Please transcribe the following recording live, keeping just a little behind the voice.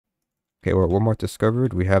Okay, well, one more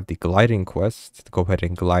discovered. We have the gliding quest to go ahead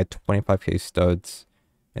and glide 25k studs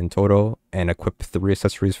in total and equip 3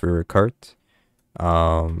 accessories for your cart.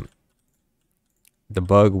 The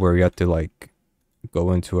bug where you have to like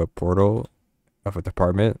go into a portal of a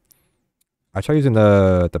department. I tried using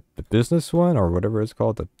the business one or whatever it's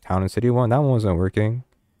called, the town and city one. That one wasn't working.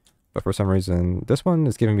 But for some reason, this one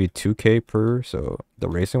is giving me 2k per, so the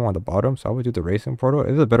racing one on the bottom. So I would do the racing portal. If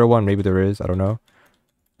there's a better one, maybe there is. I don't know.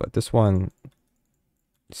 But this one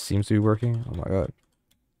seems to be working. Oh my god.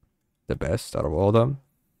 The best out of all of them.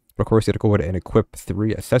 But of course, you have to go ahead and equip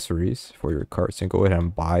 3 accessories for your cart. So you can go ahead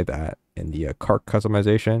and buy that in the cart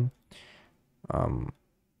customization.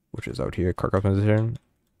 Which is out here, cart customization.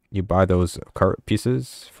 You buy those cart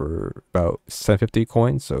pieces for about 750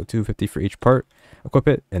 coins, so 250 for each part. Equip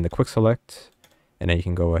it in the quick select, and then you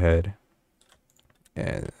can go ahead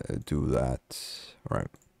and do that. All right,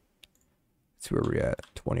 let's see where we're at.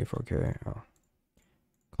 24k. Oh.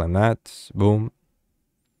 Claim that. Boom.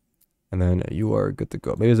 And then you are good to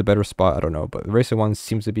go. Maybe there's a better spot. I don't know, but the racing one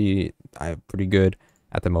seems to be pretty good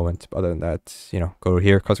at the moment. But other than that, you know, go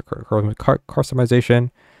here,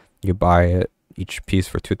 customization. You buy it. Each piece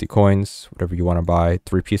for 50 coins, whatever you want to buy.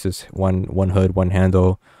 3 pieces, one hood, one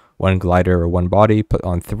handle, one glider, or one body. Put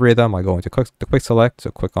on 3 of them. I go into the quick select,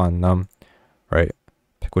 so click on them, right?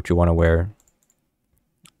 Pick what you want to wear,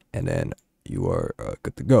 and then you are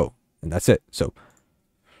good to go. And that's it. So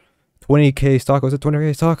 20k stock. Was it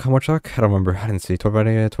 20k stock? How much stock? I don't remember. I didn't see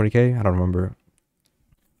 20k. I don't remember.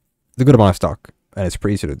 It's a good amount of stock, and it's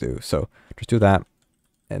pretty easy to do. So just do that,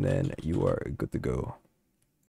 and then you are good to go.